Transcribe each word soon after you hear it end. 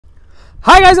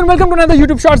Hi guys and welcome to another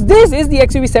YouTube Shorts. This is the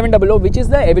XUV 700, which is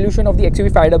the evolution of the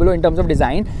XUV 500 in terms of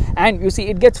design. And you see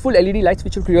it gets full LED lights,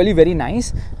 which look really very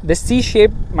nice. The C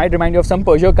shape might remind you of some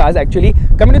Peugeot cars actually.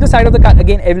 Coming to the side of the car,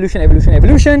 again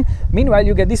evolution. Meanwhile,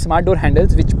 you get these smart door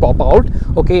handles which pop out.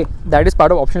 Okay, that is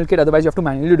part of optional kit, otherwise you have to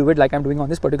manually do it like I'm doing on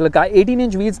this particular car.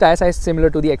 18-inch wheels, tire size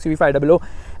similar to the XUV 500.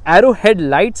 Arrowhead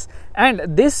lights, and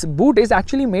this boot is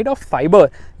actually made of fiber.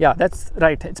 Yeah, that's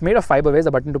right, it's made of fiber. Where's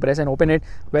the button to press and open it?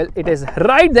 Well, it is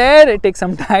right there. It takes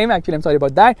some time actually, I'm sorry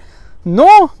about that.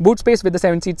 No boot space with the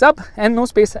 7 seats up, and no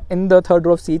space in the third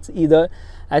row of seats either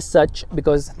as such,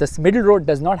 because this middle row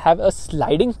does not have a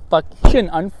sliding function,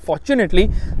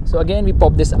 unfortunately. So again, we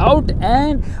pop this out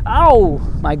and ow,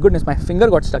 my goodness, my finger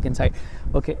got stuck inside.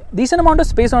 Okay, decent amount of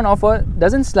space on offer,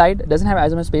 doesn't slide, doesn't have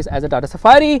as much space as a Tata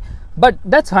Safari, but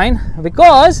that's fine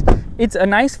because it's a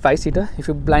nice 5-seater. If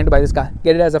you plan to buy this car,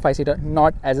 get it as a 5-seater,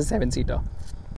 not as a 7-seater.